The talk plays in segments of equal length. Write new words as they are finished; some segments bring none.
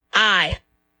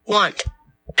want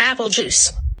apple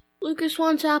juice. Lucas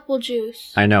wants apple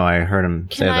juice. I know, I heard him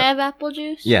say that. Can I have apple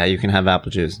juice? Yeah, you can have apple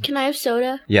juice. Can I have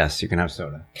soda? Yes, you can have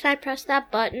soda. Can I press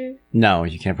that button? No,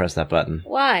 you can't press that button.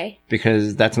 Why?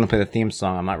 Because that's going to play the theme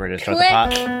song. I'm not ready to start Click. the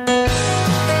pot.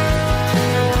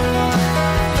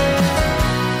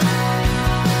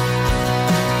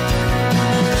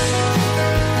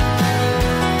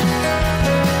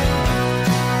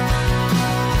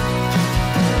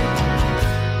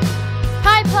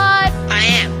 Hi, Pod! I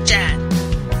am Dad.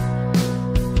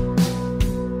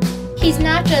 He's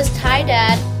not just hi,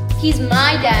 Dad. He's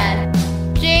my dad.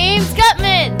 James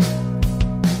Gutman!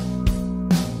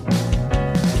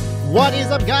 What is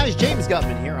up, guys? James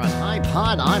Gutman here on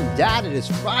iPod. I'm Dad. It is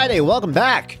Friday. Welcome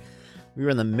back. We are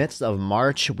in the midst of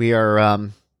March. We're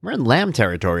in lamb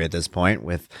territory at this point,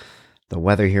 with the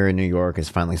weather here in New York has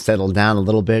finally settled down a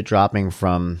little bit, dropping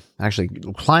from actually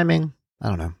climbing. I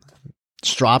don't know,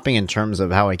 dropping in terms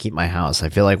of how I keep my house. I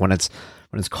feel like when it's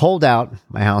cold out,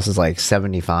 my house is like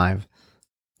 75.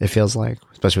 It feels like,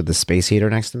 especially with the space heater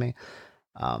next to me.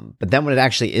 But then when it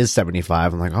actually is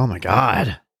 75, I'm like, oh my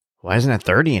God, why isn't it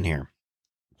 30 in here?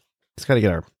 It's got to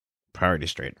get our priorities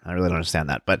straight. I really don't understand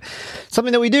that. But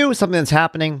something that we do, something that's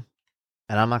happening,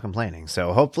 and I'm not complaining.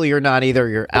 So hopefully you're not either.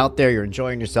 You're out there, you're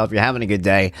enjoying yourself, you're having a good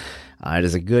day. It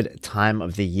is a good time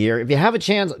of the year. If you have a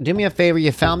chance, do me a favor.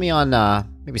 You found me on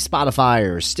maybe Spotify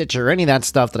or Stitcher or any of that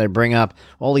stuff that I bring up,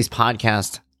 all these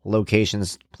podcast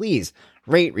locations. Please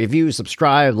rate, review,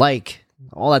 subscribe, like,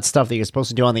 all that stuff that you're supposed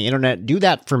to do on the internet. Do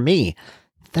that for me.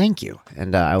 Thank you.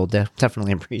 And I will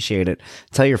definitely appreciate it.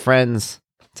 Tell your friends,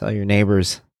 tell your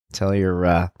neighbors, tell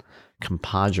your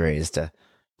compadres to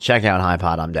check out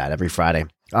HiPod I'm Dad every Friday.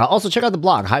 Also, check out the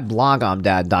blog,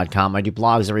 hiblogimdad.com. I do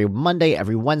blogs every Monday,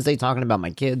 every Wednesday, talking about my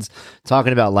kids,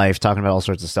 talking about life, talking about all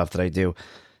sorts of stuff that I do.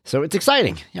 So it's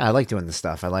exciting. Yeah, I like doing this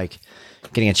stuff. I like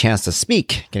getting a chance to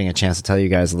speak, getting a chance to tell you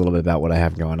guys a little bit about what I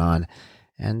have going on,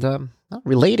 and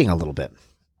relating a little bit.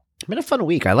 It's been a fun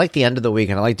week. I like the end of the week,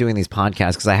 and I like doing these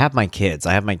podcasts because I have my kids.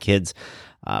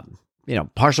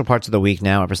 Partial parts of the week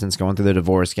now, ever since going through the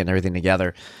divorce, getting everything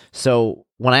together. So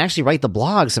when I actually write the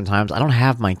blog, sometimes I don't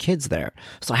have my kids there.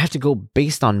 So I have to go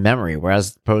based on memory,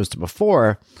 whereas opposed to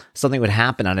before, something would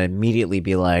happen and I'd immediately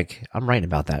be like, I'm writing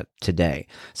about that today.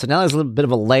 So now there's a little bit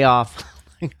of a layoff.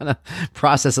 I'm going to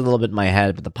process a little bit in my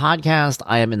head. But the podcast,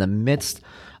 I am in the midst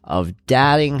of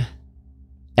dadding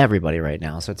everybody right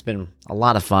now. So it's been a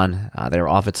lot of fun. They're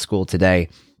off at school today.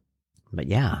 But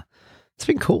yeah, it's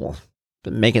been cool.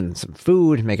 Been making some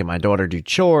food, making my daughter do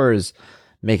chores,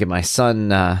 making my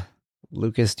son,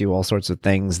 Lucas, do all sorts of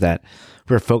things that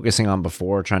we were focusing on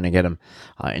before, trying to get him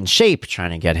in shape, trying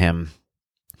to get him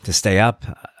to stay up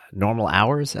normal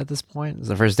hours at this point. It was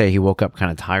the first day he woke up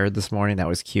kind of tired this morning. That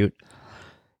was cute.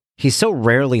 He's so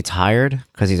rarely tired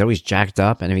because he's always jacked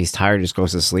up, and if he's tired, he just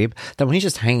goes to sleep. Then when he's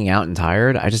just hanging out and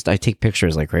tired, I take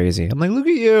pictures like crazy. I'm like, look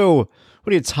at you.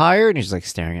 What, are you tired? And he's like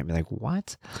staring at me like,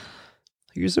 what?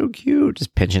 You're so cute.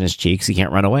 Just pinching his cheeks. He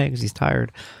can't run away because he's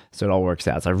tired. So it all works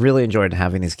out. So I've really enjoyed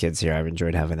having these kids here. I've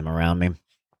enjoyed having them around me.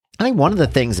 I think one of the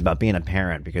things about being a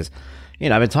parent, because,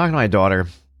 I've been talking to my daughter.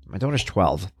 My daughter's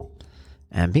 12.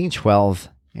 And being 12,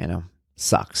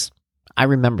 sucks. I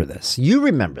remember this. You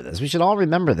remember this. We should all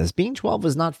remember this. Being 12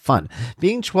 was not fun.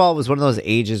 Being 12 was one of those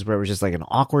ages where it was just like an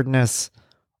awkwardness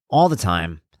all the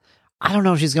time. I don't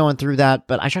know if she's going through that,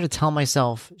 but I try to tell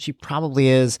myself she probably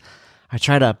is. I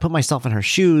try to put myself in her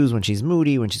shoes when she's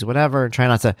moody, when she's whatever, try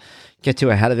not to get too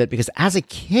ahead of it. Because as a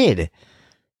kid,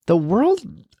 the world,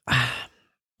 I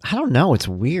don't know, it's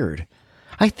weird.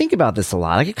 I think about this a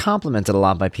lot. I get complimented a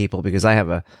lot by people because I have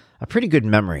a pretty good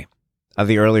memory of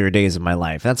the earlier days of my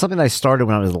life. That's something that I started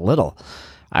when I was little,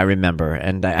 I remember.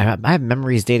 And I have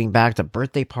memories dating back to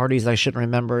birthday parties I shouldn't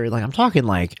remember. Like, I'm talking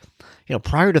like,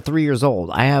 prior to 3 years old,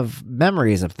 I have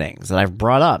memories of things that I've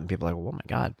brought up. And people are like, oh my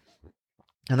God.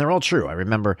 And they're all true. I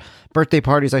remember birthday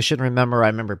parties I shouldn't remember. I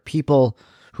remember people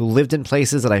who lived in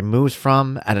places that I moved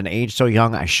from at an age so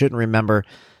young I shouldn't remember.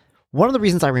 One of the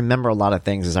reasons I remember a lot of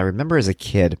things is I remember as a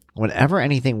kid, whenever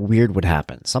anything weird would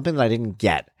happen, something that I didn't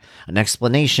get, an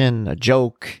explanation, a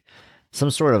joke,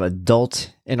 some sort of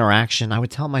adult interaction, I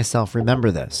would tell myself,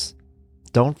 remember this.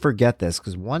 Don't forget this,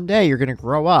 because one day you're going to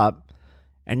grow up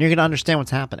and you're going to understand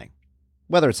what's happening.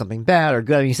 Whether it's something bad or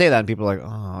good. I mean, you say that and people are like,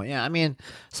 oh, yeah. I mean,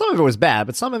 some of it was bad,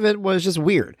 but some of it was just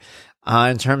weird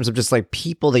in terms of just like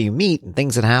people that you meet and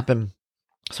things that happen.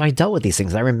 So I dealt with these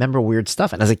things. I remember weird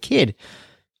stuff. And as a kid,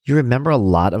 you remember a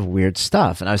lot of weird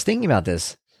stuff. And I was thinking about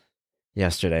this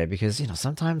yesterday because,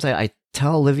 sometimes I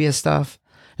tell Olivia stuff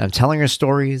and I'm telling her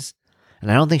stories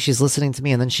And I don't think she's listening to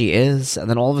me, and then she is. And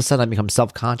then all of a sudden I become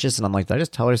self-conscious, and I'm like, did I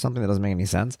just tell her something that doesn't make any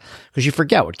sense? Because you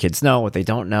forget what kids know, what they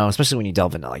don't know, especially when you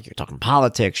delve into, like, you're talking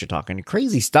politics, you're talking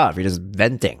crazy stuff, you're just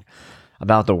venting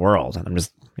about the world. And I'm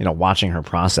just, watching her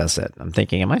process it. I'm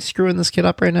thinking, am I screwing this kid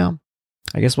up right now?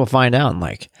 I guess we'll find out in,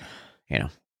 like,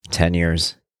 10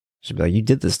 years. She'll be like, you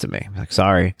did this to me. I'm like,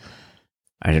 sorry.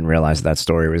 I didn't realize that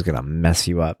story was going to mess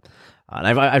you up. And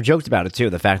I've joked about it too.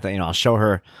 The fact that, I'll show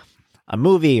her a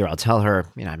movie, or I'll tell her,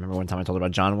 I remember one time I told her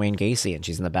about John Wayne Gacy, and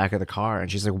she's in the back of the car, and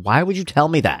she's like, why would you tell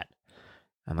me that?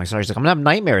 I'm like, sorry. She's like, I'm going to have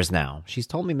nightmares now. She's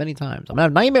told me many times. I'm going to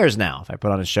have nightmares now if I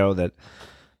put on a show that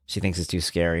she thinks is too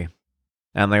scary.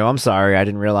 And I'm like, oh, I'm sorry. I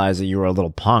didn't realize that you were a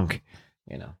little punk.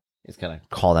 Just kind of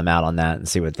call them out on that and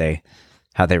see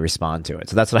how they respond to it.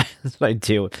 So that's what I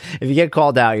do. If you get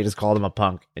called out, you just call them a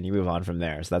punk and you move on from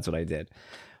there. So that's what I did.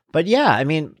 But yeah,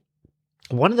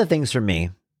 one of the things for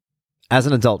me as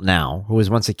an adult now, who was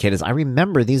once a kid, is I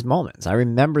remember these moments. I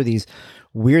remember these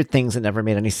weird things that never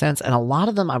made any sense. And a lot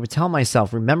of them I would tell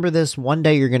myself, remember this, one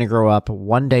day you're going to grow up,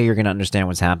 one day you're going to understand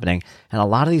what's happening. And a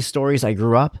lot of these stories I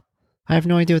grew up, I have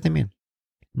no idea what they mean.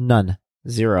 None.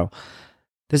 Zero.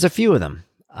 There's a few of them.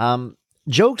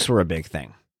 Jokes were a big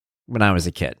thing when I was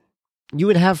a kid. You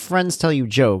would have friends tell you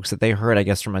jokes that they heard, I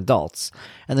guess, from adults.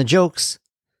 And the jokes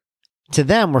to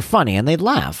them were funny and they'd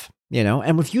laugh,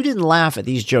 And if you didn't laugh at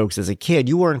these jokes as a kid,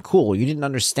 you weren't cool. You didn't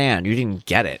understand. You didn't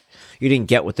get it. You didn't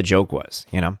get what the joke was,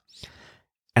 And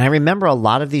I remember a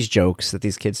lot of these jokes that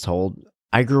these kids told.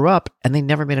 I grew up and they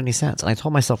never made any sense. And I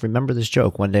told myself, remember this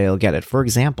joke, one day I'll get it. For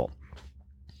example,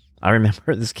 I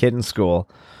remember this kid in school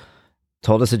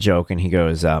told us a joke, and he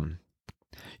goes,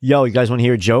 yo, you guys want to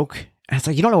hear a joke? And it's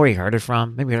like, you don't know where he heard it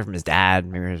from. Maybe he heard it from his dad.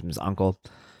 Maybe he heard it from his uncle.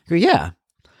 I go, yeah.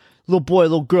 Little boy,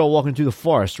 little girl walking through the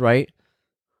forest, right?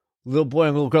 Little boy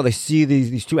and little girl, they see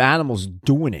these two animals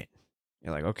doing it.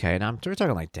 You're like, okay. Now we're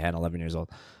talking like 10, 11 years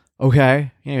old.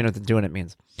 Okay. You don't even know what doing it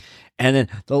means. And then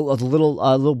the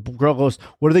little girl goes,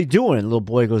 what are they doing? And the little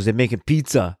boy goes, they're making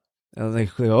pizza. And they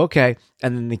go, okay.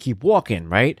 And then they keep walking,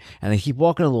 right? And they keep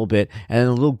walking a little bit. And then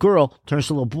the little girl turns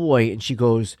to the little boy and she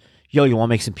goes, yo, you want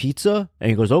to make some pizza? And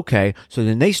he goes, okay. So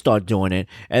then they start doing it.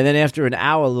 And then after an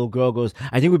hour, the little girl goes,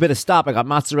 I think we better stop. I got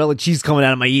mozzarella cheese coming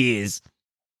out of my ears.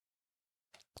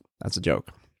 That's a joke.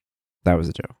 That was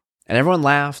a joke. And everyone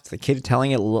laughed. The kid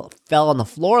telling it fell on the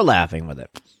floor laughing with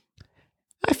it.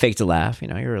 I faked a laugh.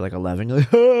 You're like 11. You're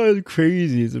like, oh, it's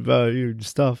crazy. It's about your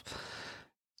stuff.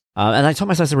 And I told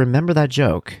myself, I said, remember that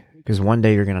joke, because one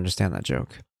day you're going to understand that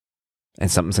joke. And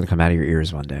something's going to come out of your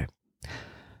ears one day.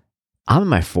 I'm in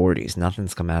my 40s.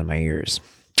 Nothing's come out of my ears.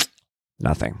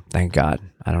 Nothing. Thank God.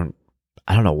 I don't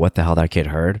know what the hell that kid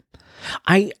heard.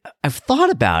 I've thought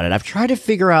about it. I've tried to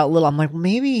figure out a little. I'm like, well,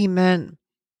 maybe he meant,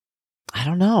 I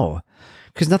don't know.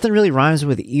 Because nothing really rhymes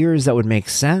with ears that would make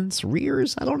sense.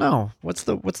 Rears? I don't know. What's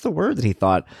the word that he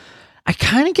thought? I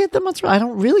kind of get the mozzarella. I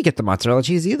don't really get the mozzarella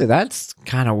cheese either. That's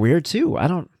kind of weird too.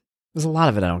 There's a lot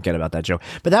of it I don't get about that joke.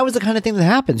 But that was the kind of thing that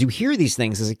happens. You hear these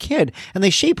things as a kid and they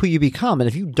shape who you become. And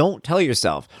if you don't tell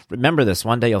yourself, remember this,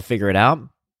 one day you'll figure it out,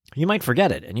 you might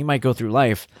forget it. And you might go through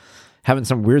life having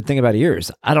some weird thing about ears.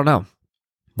 I don't know.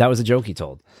 That was a joke he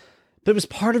told. But it was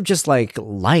part of just like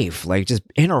life, like just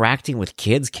interacting with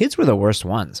kids. Kids were the worst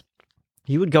ones.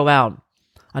 You would go out.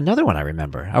 Another one I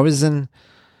remember. I was in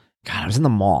the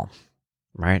mall,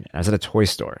 right? I was at a toy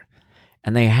store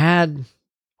and they had,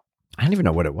 I don't even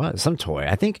know what it was, some toy.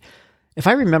 I think if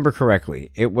I remember correctly,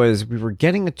 we were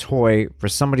getting a toy for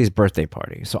somebody's birthday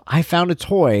party. So I found a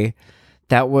toy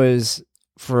that was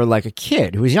for like a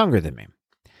kid who was younger than me.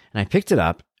 And I picked it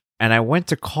up and I went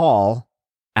to call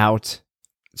out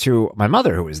to my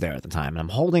mother who was there at the time. And I'm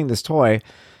holding this toy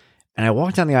and I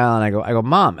walk down the aisle and I go,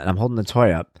 Mom, and I'm holding the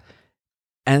toy up.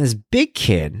 And this big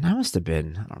kid, I must have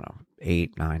been, I don't know,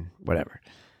 8, 9, whatever.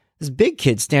 This big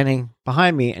kid standing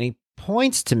behind me and he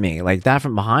points to me like that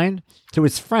from behind to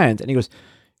his friend. And he's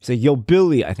like, yo,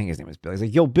 Billy. I think his name was Billy. He's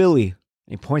like, yo, Billy. And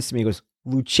he points to me. He goes,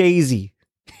 Lucchese.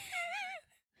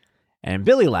 And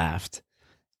Billy laughed.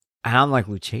 And I'm like,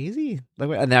 Lucchese?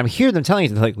 And I'm hearing them telling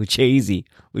you like Lucchese.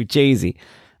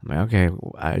 I'm like, okay,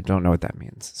 I don't know what that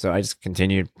means. So I just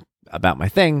continued about my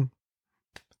thing.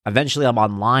 Eventually I'm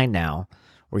online now.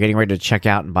 We're getting ready to check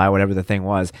out and buy whatever the thing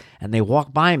was. And they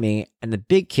walk by me. And the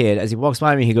big kid, as he walks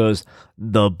by me, he goes,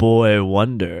 the boy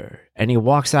wonder. And he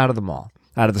walks out of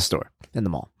the store in the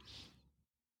mall.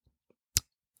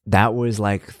 That was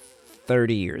like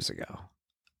 30 years ago.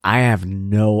 I have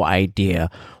no idea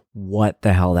what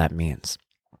the hell that means.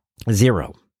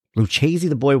 Zero. Lucchese,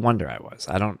 the boy wonder I was.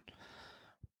 I don't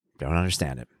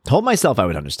understand it. Told myself I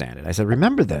would understand it. I said,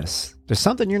 remember this. There's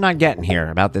something you're not getting here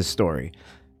about this story.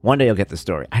 One day you'll get the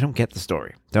story. I don't get the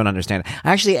story. Don't understand it.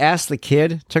 I actually asked the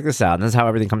kid, check this out, and this is how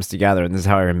everything comes together, and this is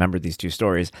how I remembered these two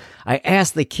stories. I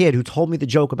asked the kid who told me the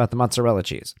joke about the mozzarella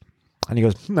cheese. And he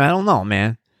goes, I don't know,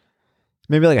 man.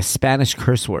 Maybe like a Spanish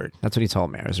curse word. That's what he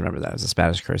told me. I always remember that. It was a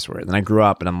Spanish curse word. And I grew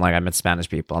up and I'm like, I met Spanish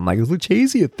people. I'm like, is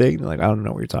Lucchese a thing? They're like, I don't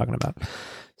know what you're talking about.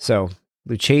 So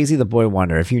Lucchese, the boy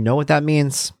wonder. If you know what that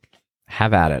means,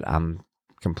 have at it. I'm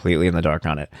completely in the dark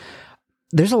on it.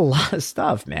 There's a lot of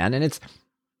stuff, man. And it's,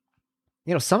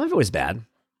 some of it was bad. I'm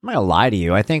not gonna lie to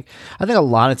you. I think a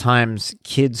lot of times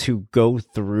kids who go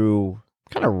through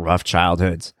kind of rough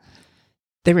childhoods,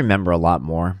 they remember a lot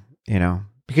more,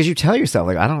 because you tell yourself,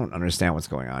 like, I don't understand what's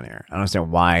going on here. I don't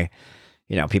understand why,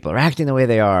 people are acting the way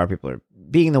they are. People are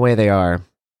being the way they are.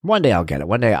 One day I'll get it.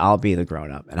 One day I'll be the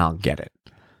grown up and I'll get it.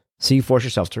 So you force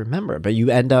yourself to remember, but you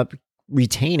end up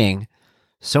retaining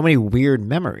so many weird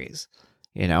memories,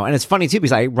 and it's funny too,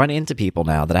 because I run into people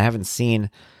now that I haven't seen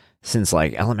since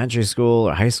like elementary school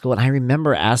or high school. And I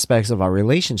remember aspects of our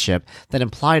relationship that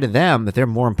imply to them that they're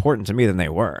more important to me than they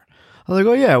were. I'm like,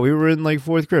 oh yeah, we were in like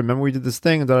fourth grade. Remember we did this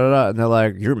thing, and da da da. And they're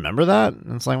like, you remember that?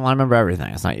 And it's like, well, I remember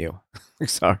everything. It's not you.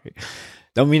 Sorry.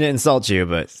 Don't mean to insult you,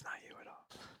 but it's not you at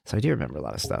all. So I do remember a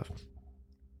lot of stuff.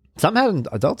 Some had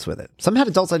adults with it. Some had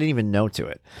adults I didn't even know to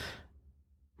it.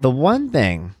 The one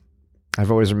thing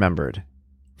I've always remembered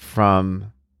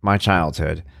from my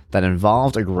childhood that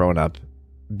involved a grown-up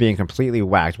being completely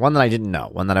whacked, one that I didn't know,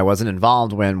 one that I wasn't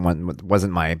involved when, one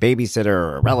wasn't my babysitter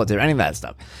or a relative, any of that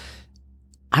stuff.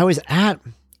 I was at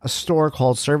a store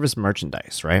called Service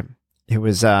Merchandise, right? It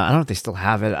was, I don't know if they still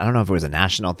have it. I don't know if it was a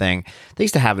national thing. They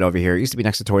used to have it over here. It used to be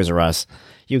next to Toys R Us.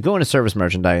 You go into Service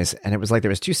Merchandise, and it was like there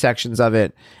was two sections of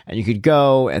it, and you could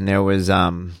go, and there was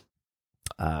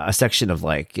a section of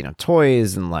like,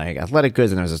 toys and like athletic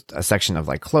goods, and there was a section of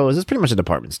like clothes. It's pretty much a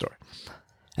department store.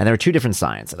 And there were two different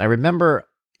signs. And I remember,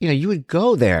 you would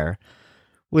go there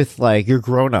with like your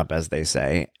grown up, as they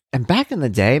say. And back in the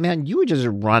day, man, you would just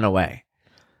run away.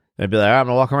 They'd be like, all right, I'm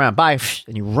going to walk around. Bye.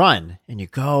 And you run and you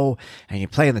go and you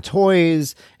play in the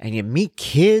toys and you meet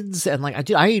kids. And like,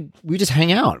 we just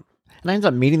hang out. And I ended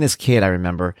up meeting this kid, I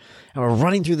remember, and we're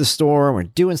running through the store and we're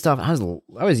doing stuff.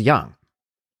 I was young.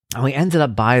 And we ended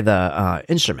up by the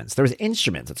instruments. There was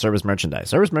instruments at Service Merchandise.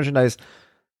 Service Merchandise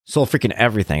sold freaking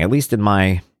everything, at least in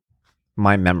my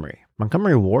memory.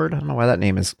 Montgomery Ward? I don't know why that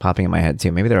name is popping in my head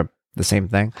too. Maybe they're the same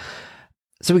thing.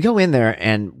 So we go in there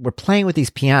and we're playing with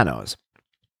these pianos.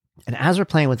 And as we're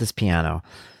playing with this piano,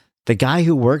 the guy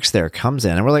who works there comes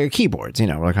in, and we're like keyboards,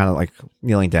 we're kind of like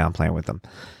kneeling down playing with them,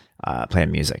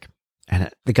 playing music.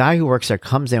 And the guy who works there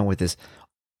comes in with this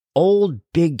old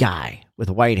big guy with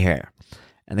white hair.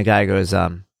 And the guy goes,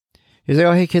 he's like,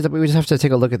 oh, hey kids, we just have to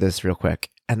take a look at this real quick.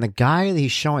 And the guy that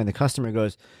he's showing, the customer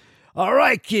goes, all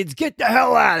right, kids, get the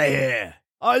hell out of here.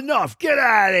 Enough, get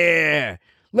out of here.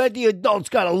 Let the adults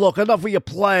got to look. Enough of you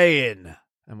playing.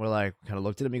 And we're like, kind of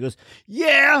looked at him. He goes,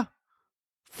 yeah,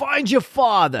 find your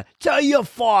father. Tell your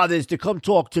fathers to come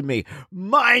talk to me.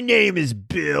 My name is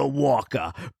Bill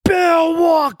Walker. Bill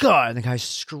Walker. And the guy's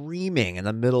screaming in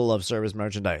the middle of Service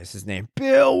Merchandise. His name,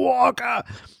 Bill Walker.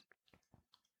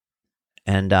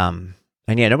 And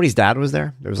yeah, nobody's dad was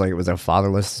there. It was a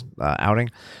fatherless outing.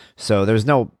 So there was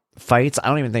no fights. I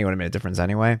don't even think it would have made a difference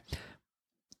anyway.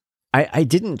 I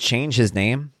didn't change his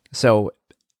name. So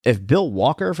if Bill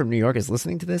Walker from New York is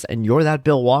listening to this and you're that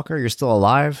Bill Walker, you're still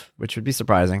alive, which would be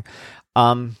surprising.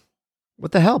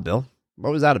 What the hell, Bill?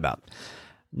 What was that about?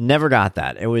 Never got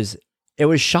that. It was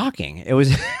shocking. It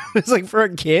was like for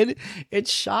a kid,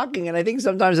 it's shocking. And I think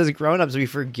sometimes as grown-ups, we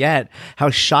forget how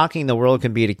shocking the world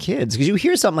can be to kids. Because you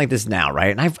hear something like this now,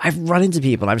 right? And I've run into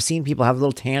people, and I've seen people have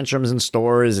little tantrums in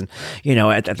stores and,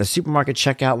 at the supermarket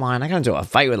checkout line. I got into a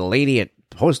fight with a lady at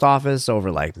post office over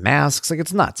like masks. Like,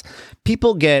 it's nuts.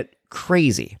 People get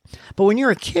crazy. But when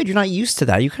you're a kid, you're not used to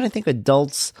that. You kind of think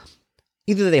adults,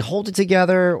 either they hold it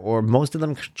together or most of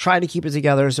them try to keep it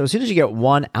together. So as soon as you get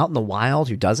one out in the wild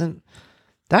who doesn't,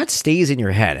 that stays in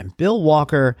your head. And Bill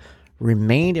Walker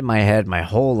remained in my head my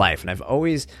whole life. And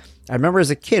I remember as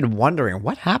a kid wondering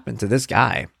what happened to this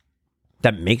guy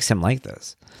that makes him like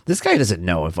this. This guy doesn't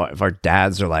know if our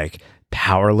dads are like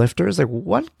power lifters. Like,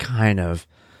 what kind of,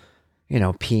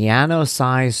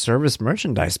 piano-sized Service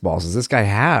Merchandise balls does this guy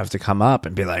have to come up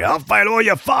and be like, I'll fight all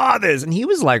your fathers? And he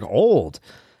was like old.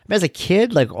 I mean, as a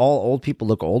kid, like all old people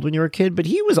look old when you're a kid, but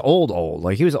he was old.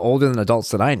 Like he was older than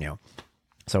adults that I knew.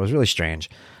 So it was really strange.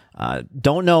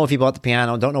 Don't know if he bought the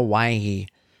piano. Don't know why he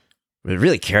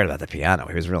really cared about the piano.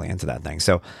 He was really into that thing.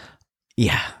 So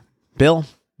yeah, Bill,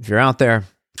 if you're out there,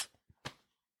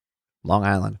 Long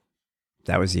Island,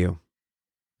 that was you.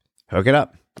 Hook it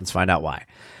up. Let's find out why.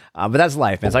 But that's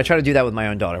life, man. So I try to do that with my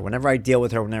own daughter. Whenever I deal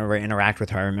with her, whenever I interact with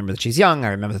her, I remember that she's young. I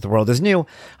remember that the world is new.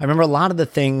 I remember a lot of the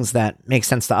things that make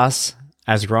sense to us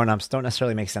as grown-ups don't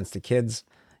necessarily make sense to kids.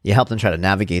 You help them try to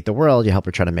navigate the world. You help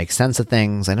her try to make sense of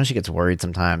things. I know she gets worried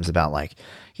sometimes about like,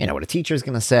 what a teacher's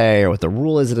going to say or what the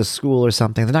rule is at a school or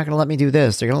something. They're not going to let me do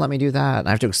this. They're going to let me do that. And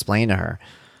I have to explain to her,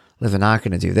 they're not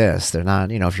going to do this. They're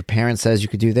not, if your parent says you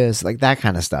could do this, like that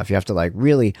kind of stuff. You have to like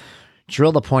really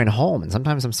drill the point home. And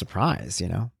sometimes I'm surprised,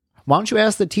 Why don't you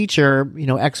ask the teacher,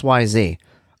 X, Y, Z?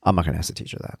 I'm not going to ask the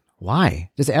teacher that. Why?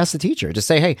 Just ask the teacher. Just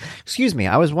say, hey, excuse me,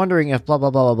 I was wondering if blah,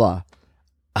 blah, blah, blah, blah.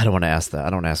 I don't want to ask that.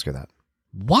 I don't ask her that.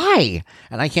 Why?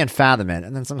 And I can't fathom it.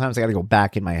 And then sometimes I got to go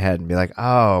back in my head and be like,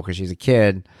 oh, because she's a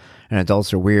kid and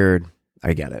adults are weird.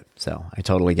 I get it. So I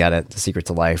totally get it. The secret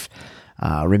to life.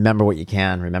 Remember what you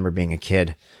can. Remember being a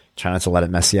kid. Try not to let it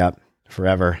mess you up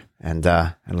forever. And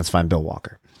let's find Bill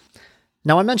Walker.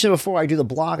 Now, I mentioned before, I do the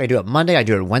blog. I do it Monday. I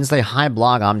do it Wednesday. Hi,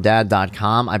 blog.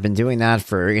 I'mDad.com. I've been doing that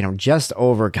for, just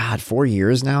over, 4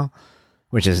 years now,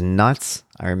 which is nuts.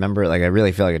 I remember, I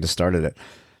really feel like I just started it.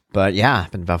 But yeah,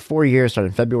 been about 4 years, started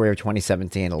in February of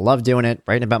 2017. I love doing it,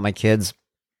 writing about my kids,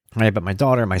 writing about my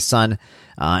daughter, my son.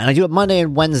 And I do it Monday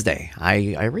and Wednesday.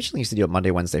 I originally used to do it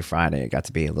Monday, Wednesday, Friday. It got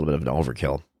to be a little bit of an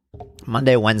overkill.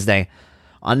 Monday, Wednesday.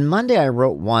 On Monday, I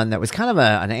wrote one that was kind of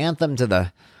an anthem to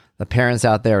the parents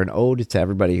out there, an ode to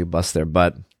everybody who busts their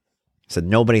butt. It said,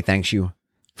 nobody thanks you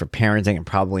for parenting and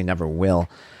probably never will.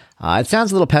 It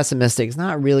sounds a little pessimistic. It's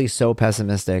not really so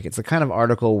pessimistic. It's the kind of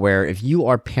article where if you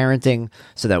are parenting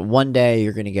so that one day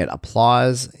you're going to get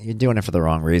applause, you're doing it for the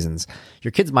wrong reasons.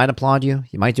 Your kids might applaud you.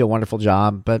 You might do a wonderful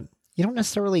job, but you don't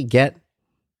necessarily get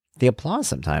the applause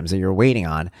sometimes that you're waiting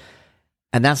on.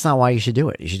 And that's not why you should do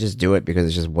it. You should just do it because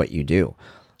it's just what you do.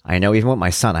 I know even with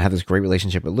my son, I have this great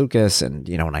relationship with Lucas. And,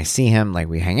 when I see him,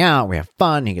 we hang out, we have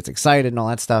fun, he gets excited and all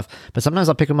that stuff. But sometimes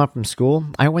I'll pick him up from school.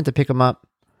 I went to pick him up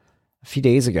a few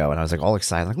days ago and I was all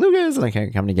excited, Lucas, and I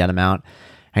come to get him out.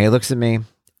 And he looks at me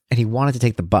and he wanted to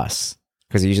take the bus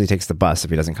because he usually takes the bus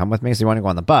if he doesn't come with me. So he wanted to go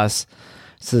on the bus.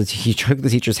 So he took the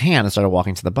teacher's hand and started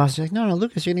walking to the bus. He's like, no,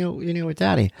 Lucas, you're with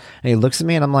daddy. And he looks at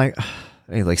me and I'm like,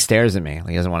 and he stares at me.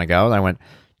 He doesn't want to go. And I went,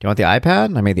 do you want the iPad?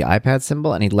 And I made the iPad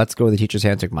symbol and he lets go of the teacher's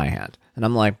hand, took my hand. And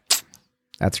I'm like,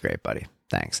 that's great, buddy.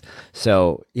 Thanks.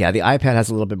 So yeah, the iPad has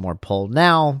a little bit more pull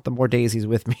now. The more days he's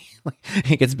with me,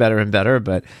 it gets better and better.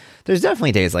 But there's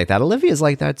definitely days like that. Olivia's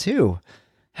like that too.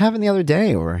 Happened the other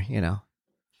day where,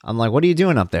 I'm like, what are you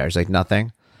doing up there? She's like,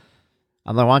 nothing.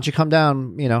 I'm like, why don't you come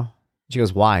down? She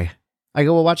goes, why? I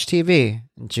go, well, watch TV.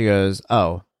 And she goes,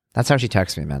 oh, that's how she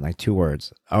texts me, man. 2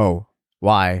 words. Oh,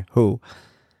 why? Who?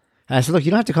 And I said, look,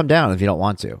 you don't have to come down if you don't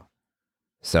want to.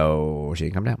 So she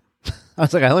didn't come down. I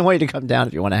was like, I only want you to come down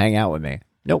if you want to hang out with me.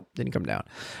 Nope, didn't come down.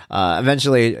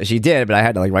 Eventually she did, but I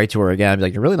had to write to her again. I'd be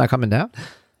like, you're really not coming down?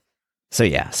 So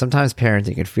yeah, sometimes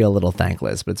parenting can feel a little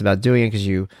thankless, but it's about doing it because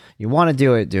you want to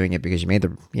do it, doing it because you made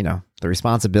the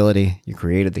responsibility. You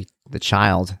created the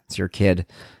child. It's your kid.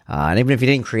 And even if you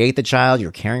didn't create the child,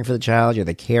 you're caring for the child. You're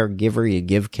the caregiver. You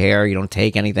give care. You don't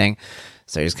take anything.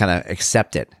 So you just kind of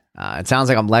accept it. It sounds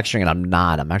like I'm lecturing and I'm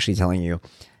not. I'm actually telling you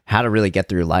how to really get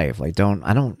through life. I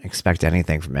don't expect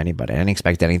anything from anybody. I didn't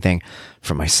expect anything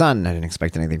from my son. I didn't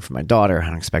expect anything from my daughter. I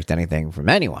don't expect anything from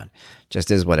anyone.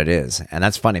 Just is what it is. And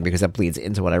that's funny because that bleeds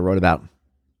into what I wrote about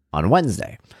on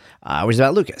Wednesday, which is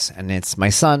about Lucas. And it's my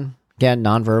son, again,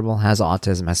 nonverbal, has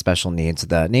autism, has special needs.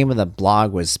 The name of the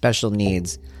blog was Special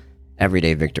Needs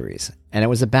Everyday Victories. And it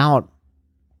was about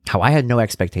how I had no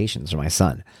expectations for my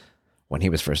son when he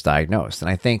was first diagnosed. And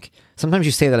I think sometimes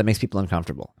you say that, it makes people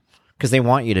uncomfortable. Because they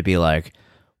want you to be like,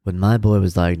 when my boy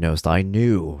was diagnosed, I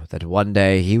knew that one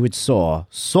day he would soar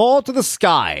to the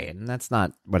sky. And that's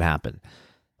not what happened.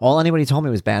 All anybody told me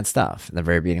was bad stuff in the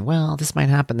very beginning. Well, this might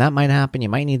happen, that might happen. You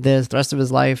might need this the rest of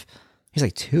his life.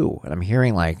 He's 2. And I'm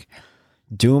hearing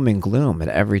doom and gloom at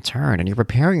every turn. And you're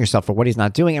preparing yourself for what he's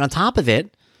not doing. And on top of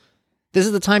it, this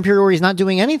is the time period where he's not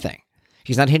doing anything.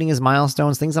 He's not hitting his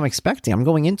milestones, things I'm expecting. I'm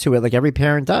going into it like every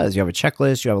parent does. You have a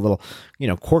checklist, you have a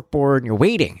little, cork board, and you're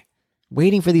waiting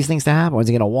for these things to happen. When's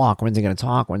he going to walk? When's he going to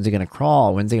talk? When's he going to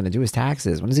crawl? When's he going to do his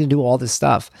taxes? When's he going to do all this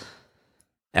stuff?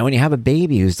 And when you have a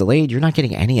baby who's delayed, you're not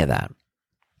getting any of that.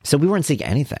 So we weren't seeing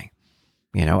anything.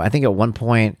 I think at one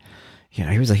point,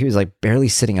 he was barely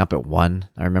sitting up at 1.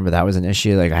 I remember that was an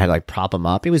issue. I had to prop him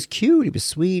up. He was cute. He was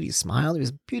sweet. He smiled. He was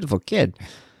a beautiful kid.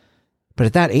 But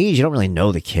at that age, you don't really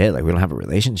know the kid. We don't have a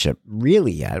relationship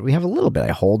really yet. We have a little bit.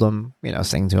 I hold him,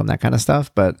 sing to him, that kind of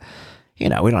stuff. But, we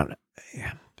don't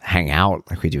hang out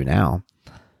like we do now.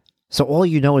 So all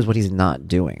you know is what he's not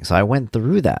doing. So I went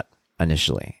through that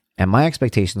initially. And my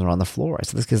expectations were on the floor. I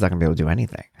said, this kid's not going to be able to do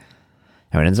anything.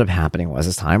 And what ended up happening was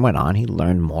as time went on, he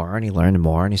learned more and he learned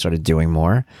more and he started doing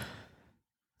more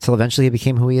till eventually he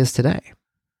became who he is today.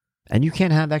 And you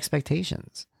can't have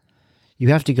expectations. You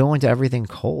have to go into everything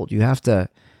cold. You have to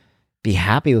be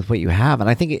happy with what you have. And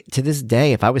I think to this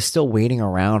day, if I was still waiting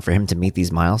around for him to meet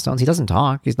these milestones, he doesn't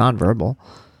talk. He's nonverbal.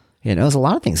 There's a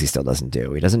lot of things he still doesn't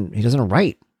do. He doesn't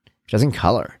write. He doesn't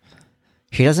color.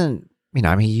 He doesn't,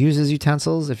 he uses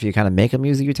utensils if you kind of make him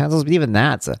use the utensils, but even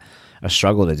that's a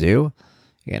struggle to do.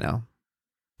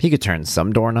 He could turn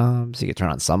some doorknobs. He could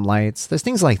turn on some lights. There's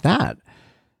things like that.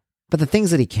 But the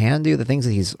things that he can do, the things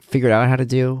that he's figured out how to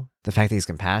do, the fact that he's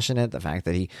compassionate, the fact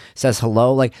that he says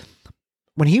hello, like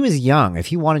when he was young, if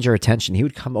he wanted your attention, he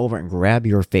would come over and grab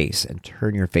your face and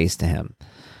turn your face to him.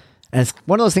 And it's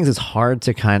one of those things that's hard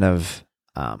to kind of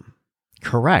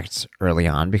correct early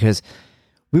on because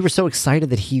we were so excited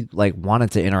that he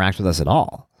wanted to interact with us at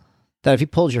all. That if he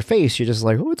pulled your face, you're just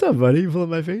like, oh, what's up, buddy? You pulling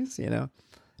my face?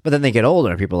 But then they get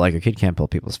older and people are like, your kid can't pull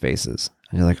people's faces.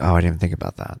 And you're like, oh, I didn't even think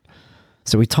about that.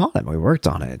 So we taught him. We worked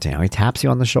on it. He taps you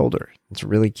on the shoulder. It's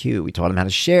really cute. We taught him how to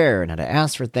share and how to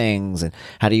ask for things and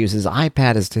how to use his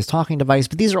iPad as his talking device.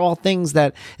 But these are all things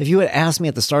that if you had asked me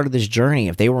at the start of this journey,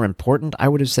 if they were important, I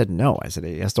would have said no. I said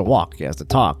he has to walk. He has to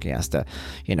talk. He has to,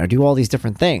 do all these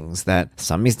different things that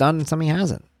some he's done and some he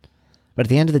hasn't. But at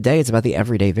the end of the day, it's about the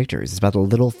everyday victories. It's about the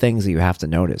little things that you have to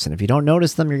notice. And if you don't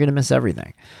notice them, you're going to miss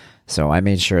everything. So I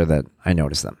made sure that I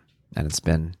noticed them. And it's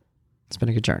been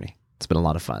a good journey. It's been a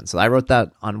lot of fun. So I wrote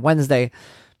that on Wednesday.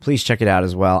 Please check it out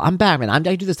as well. I'm back, man. I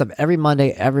do this stuff every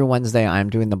Monday, every Wednesday.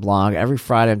 I'm doing the blog. Every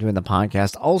Friday, I'm doing the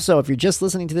podcast. Also, if you're just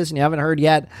listening to this and you haven't heard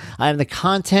yet, I am the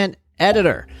content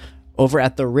editor over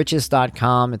at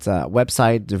therichest.com. It's a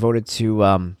website devoted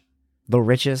to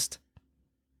therichest.com.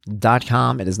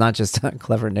 It is not just a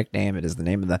clever nickname. It is the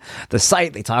name of the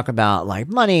site. They talk about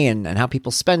money and how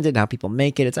people spend it and how people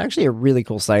make it. It's actually a really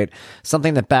cool site.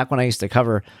 Something that back when I used to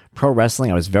cover pro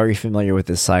wrestling, I was very familiar with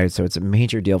this site. So it's a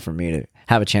major deal for me to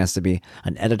have a chance to be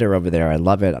an editor over there. I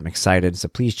love it. I'm excited. So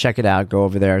please check it out. Go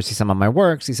over there, see some of my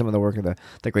work, see some of the work of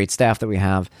the great staff that we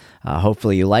have.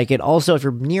 Hopefully you like it. Also, if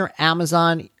you're near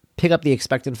Amazon, pick up the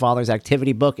Expectant Fathers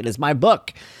Activity book. It is my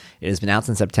book. It has been out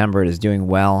since September. It is doing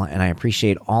well, and I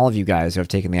appreciate all of you guys who have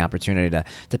taken the opportunity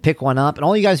to pick one up, and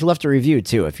all you guys who left a review,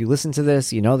 too. If you listen to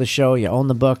this, you know the show, you own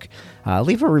the book,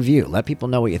 leave a review. Let people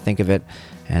know what you think of it,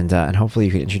 and hopefully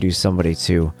you can introduce somebody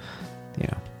to,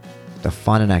 the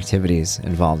fun and activities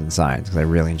involved inside, because I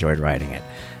really enjoyed writing it.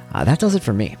 That does it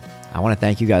for me. I want to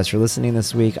thank you guys for listening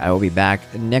this week. I will be back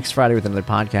next Friday with another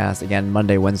podcast. Again,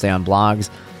 Monday, Wednesday on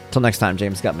blogs. Till next time,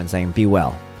 James Gutman saying, be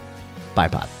well. Bye,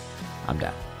 pod. I'm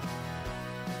down.